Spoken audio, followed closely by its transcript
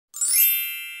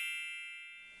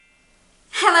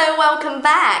Hello, welcome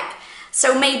back.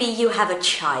 So maybe you have a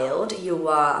child, you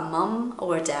are a mum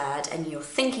or a dad, and you're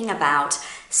thinking about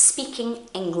speaking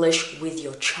English with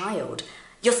your child.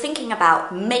 You're thinking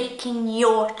about making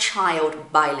your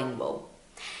child bilingual.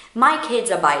 My kids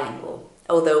are bilingual,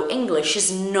 although English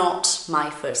is not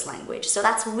my first language, so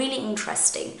that's really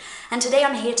interesting. And today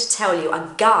I'm here to tell you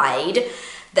a guide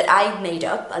that I made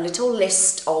up, a little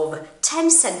list of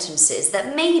 10 sentences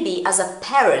that maybe as a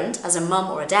parent, as a mum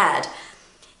or a dad,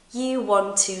 you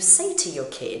want to say to your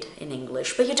kid in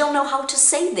English, but you don't know how to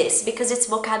say this because it's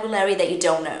vocabulary that you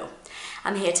don't know.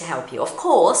 I'm here to help you. Of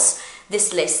course,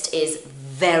 this list is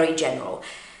very general.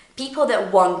 People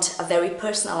that want a very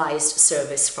personalized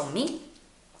service from me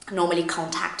normally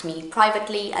contact me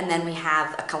privately, and then we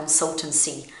have a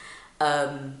consultancy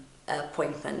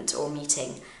appointment or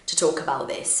meeting to talk about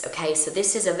this, okay? So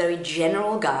this is a very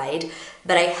general guide,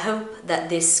 but I hope that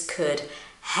this could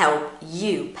help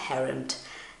you, parent,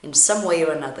 in some way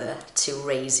or another to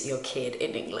raise your kid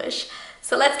in English.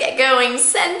 So let's get going.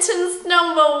 Sentence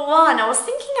number 1. I was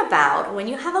thinking about when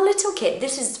you have a little kid,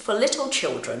 this is for little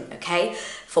children, okay?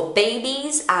 For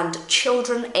babies and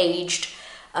children aged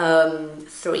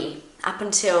 3 up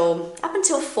until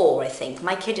 4, I think.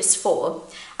 My kid is 4.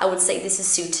 I would say this is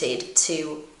suited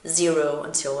to 0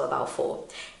 until about 4.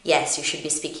 Yes, you should be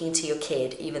speaking to your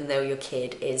kid even though your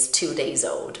kid is 2 days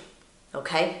old,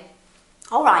 okay?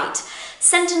 All right,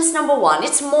 sentence number 1,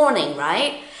 it's morning,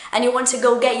 right? And you want to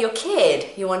go get your kid.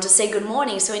 You want to say good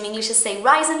morning. So in English you say,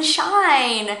 rise and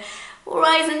shine.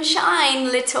 Rise and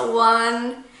shine, little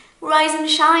one. Rise and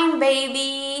shine,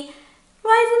 baby.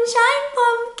 Rise and shine,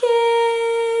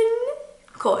 pumpkin.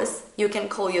 Of course, you can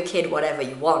call your kid whatever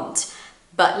you want.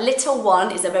 But little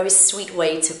one is a very sweet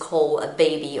way to call a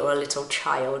baby or a little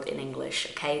child in English,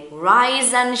 okay?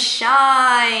 Rise and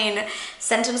shine.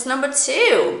 Sentence number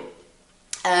 2.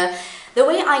 The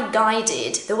way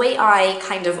I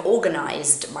kind of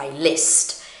organized my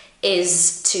list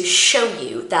is to show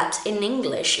you that in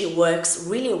English it works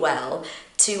really well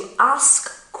to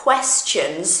ask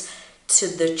questions to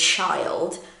the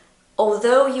child,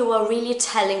 although you are really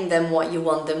telling them what you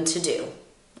want them to do,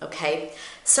 okay?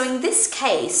 So in this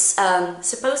case,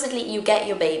 supposedly you get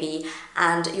your baby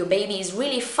and your baby is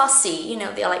really fussy, you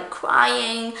know, they're like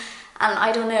crying, and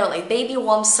I don't know, like baby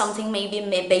wants something, maybe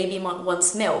baby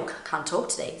wants milk. Can't talk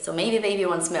today, so maybe baby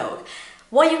wants milk.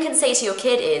 What you can say to your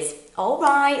kid is, all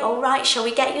right, shall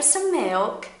we get you some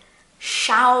milk?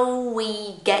 Shall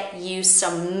we get you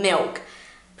some milk?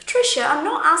 Patricia, I'm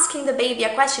not asking the baby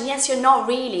a question. Yes, you're not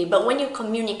really, but when you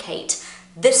communicate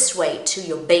this way to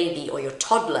your baby or your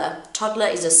toddler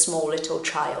is a small little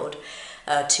child,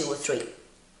 2 or 3,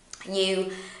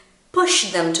 you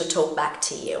push them to talk back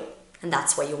to you. And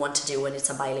that's what you want to do when it's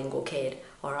a bilingual kid,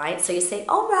 all right? So you say,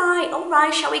 all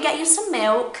right, shall we get you some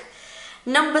milk?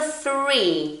 Number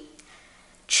 3,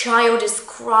 child is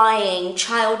crying,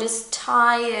 child is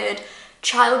tired,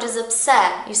 child is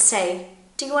upset. You say,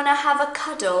 do you want to have a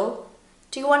cuddle?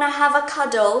 Do you want to have a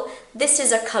cuddle? This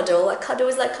is a cuddle. A cuddle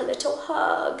is like a little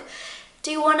hug. Do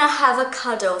you want to have a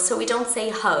cuddle? So we don't say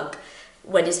hug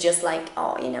when it's just like,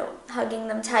 oh, you know, hugging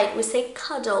them tight. We say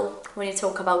cuddle when you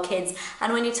talk about kids.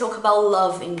 And when you talk about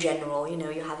love in general, you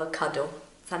know, you have a cuddle.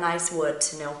 It's a nice word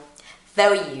to know.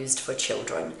 Very used for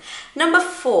children. Number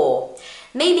 4,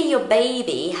 maybe your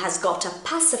baby has got a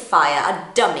pacifier, a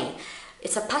dummy.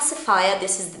 It's a pacifier.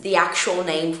 This is the actual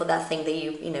name for that thing that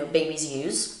you know, babies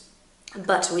use.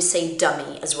 But we say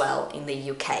dummy as well in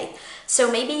the UK.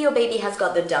 So maybe your baby has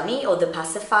got the dummy or the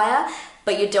pacifier,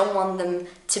 but you don't want them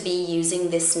to be using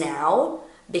this now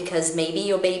because maybe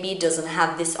your baby doesn't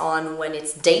have this on when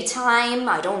it's daytime.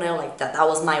 I don't know, like that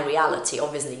was my reality,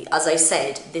 obviously. As I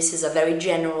said, this is a very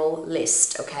general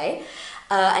list, okay?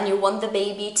 And you want the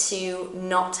baby to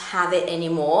not have it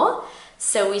anymore.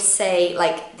 So we say,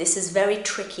 like, this is very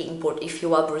tricky, but if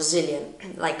you are Brazilian,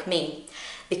 like me,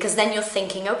 because then you're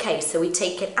thinking, okay, so we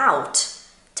take it out,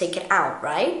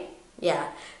 right? Yeah.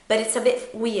 But it's a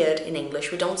bit weird in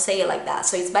English. We don't say it like that.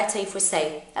 So it's better if we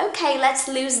say, okay, let's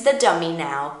lose the dummy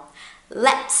now.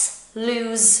 Let's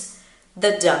lose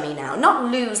the dummy now.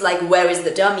 Not lose like, where is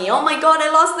the dummy? Oh my God,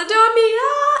 I lost the dummy.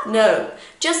 Ah! No,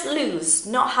 just lose,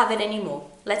 not have it anymore.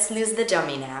 Let's lose the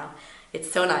dummy now.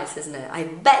 It's so nice, isn't it? I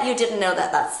bet you didn't know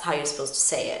that that's how you're supposed to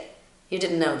say it. You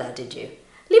didn't know that, did you?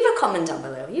 Leave a comment down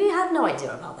below. You had no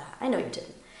idea about that. I know you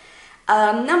didn't.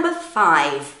 Number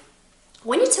 5.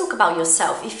 When you talk about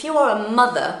yourself, if you are a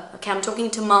mother, okay, I'm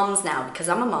talking to moms now because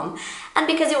I'm a mom, and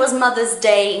because it was Mother's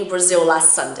Day in Brazil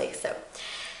last Sunday, so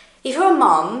if you're a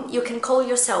mom, you can call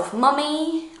yourself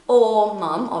mummy or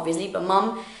mum, obviously, but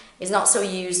mum is not so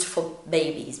used for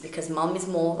babies, because mom is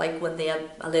more like when they are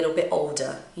a little bit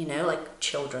older, you know, like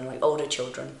children, like older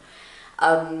children.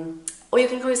 Or you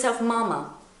can call yourself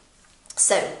mama.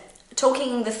 So,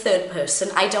 talking in the third person,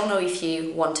 I don't know if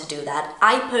you want to do that.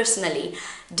 I personally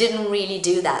didn't really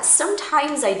do that.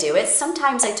 Sometimes I do it,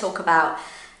 sometimes I talk about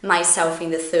myself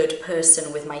in the third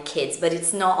person with my kids, but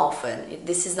it's not often.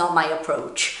 This is not my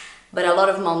approach, but a lot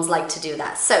of moms like to do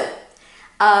that. So,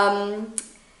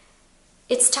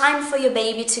 it's time for your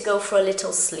baby to go for a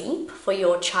little sleep, for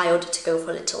your child to go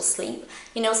for a little sleep.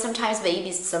 You know, sometimes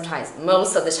babies,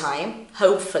 most of the time,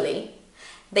 hopefully,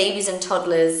 babies and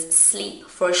toddlers sleep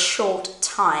for a short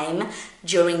time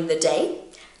during the day.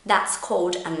 That's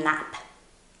called a nap.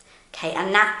 Okay, a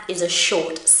nap is a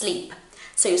short sleep.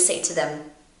 So you say to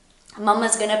them,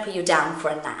 Mama's gonna put you down for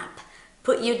a nap.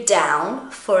 Put you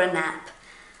down for a nap.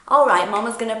 All right,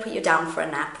 Mama's gonna put you down for a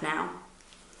nap now.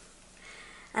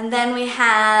 And then we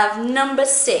have number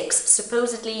 6.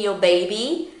 Supposedly your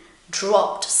baby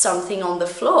dropped something on the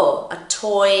floor, a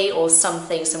toy or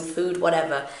something, some food,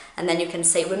 whatever. And then you can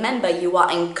say, remember, you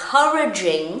are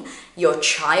encouraging your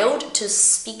child to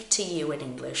speak to you in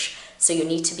English. So you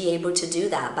need to be able to do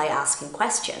that by asking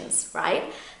questions,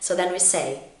 right? So then we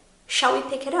say, shall we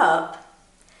pick it up?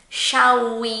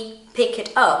 Shall we pick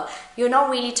it up? You're not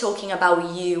really talking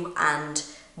about you and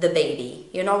the baby.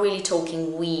 You're not really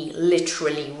talking we,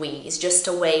 literally we. It's just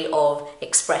a way of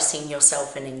expressing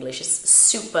yourself in English. It's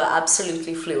super,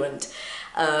 absolutely fluent.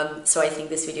 So I think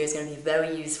this video is going to be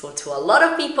very useful to a lot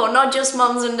of people, not just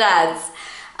moms and dads.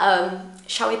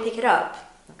 Shall we pick it up?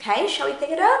 Okay, shall we pick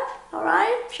it up? All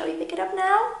right, shall we pick it up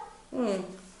now?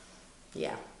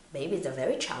 Yeah, babies are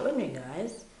very challenging,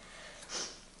 guys.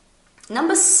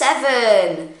 Number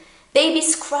 7,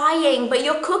 baby's crying, but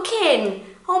you're cooking.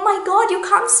 Oh my God, you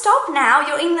can't stop now.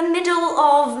 You're in the middle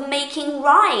of making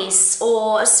rice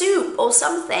or a soup or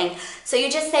something. So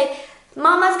you just say,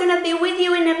 Mama's gonna be with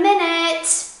you in a minute.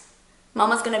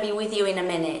 Mama's gonna be with you in a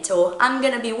minute. Or I'm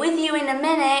gonna be with you in a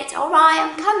minute. All right,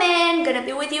 I'm coming. Gonna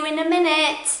be with you in a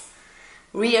minute.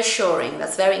 Reassuring,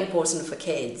 that's very important for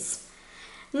kids.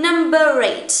 Number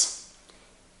 8,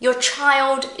 your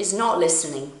child is not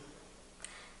listening,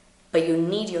 but you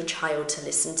need your child to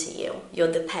listen to you.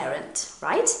 You're the parent,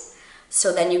 right?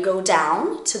 So then you go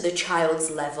down to the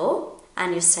child's level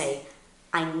and you say,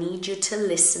 I need you to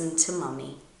listen to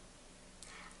mommy.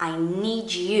 I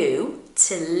need you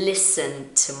to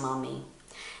listen to mommy.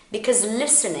 Because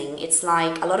listening, it's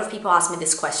like, a lot of people ask me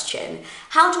this question,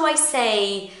 how do I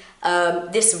say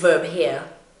this verb here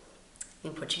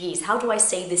in Portuguese? How do I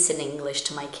say this in English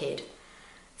to my kid?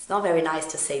 It's not very nice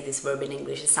to say this verb in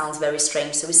English. It sounds very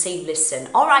strange. So we say listen.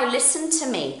 All right, listen to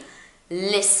me.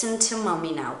 Listen to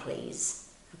mommy now, please.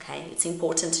 Okay, it's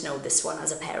important to know this one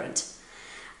as a parent.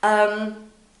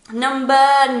 Number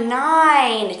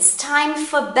 9, it's time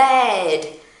for bed.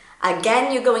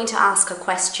 Again, you're going to ask a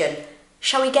question.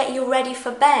 Shall we get you ready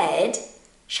for bed?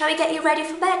 Shall we get you ready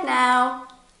for bed now?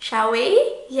 Shall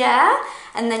we? Yeah?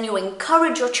 And then you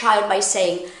encourage your child by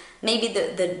saying, maybe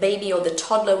the baby or the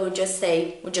toddler will just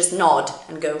nod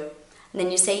and go. And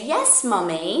then you say, yes,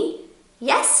 mummy.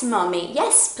 Yes, mummy.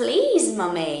 Yes, please,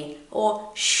 mummy.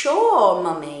 Or sure,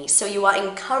 mummy. So you are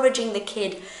encouraging the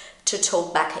kid to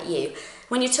talk back at you.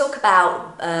 When you talk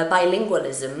about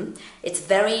bilingualism,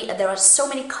 there are so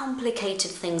many complicated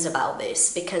things about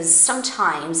this, because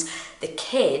sometimes the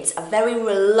kids are very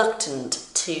reluctant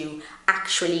to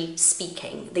actually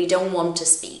speaking. They don't want to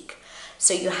speak.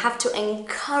 So you have to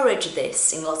encourage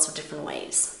this in lots of different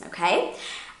ways, okay?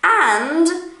 And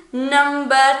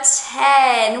number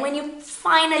 10, when you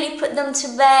finally put them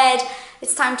to bed,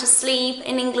 it's time to sleep.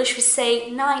 In English we say,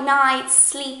 night night,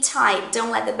 sleep tight,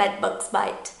 don't let the bed bugs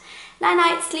bite. Night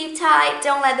night, sleep tight,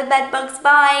 don't let the bed bugs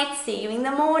bite, see you in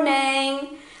the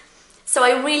morning. So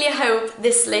I really hope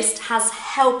this list has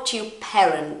helped you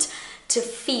parent to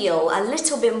feel a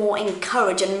little bit more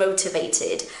encouraged and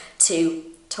motivated to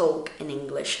talk in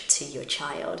English to your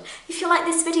child. If you like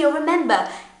this video, remember,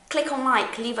 click on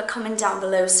like, leave a comment down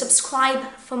below, subscribe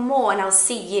for more, and I'll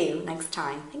see you next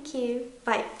time. Thank you.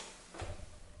 Bye.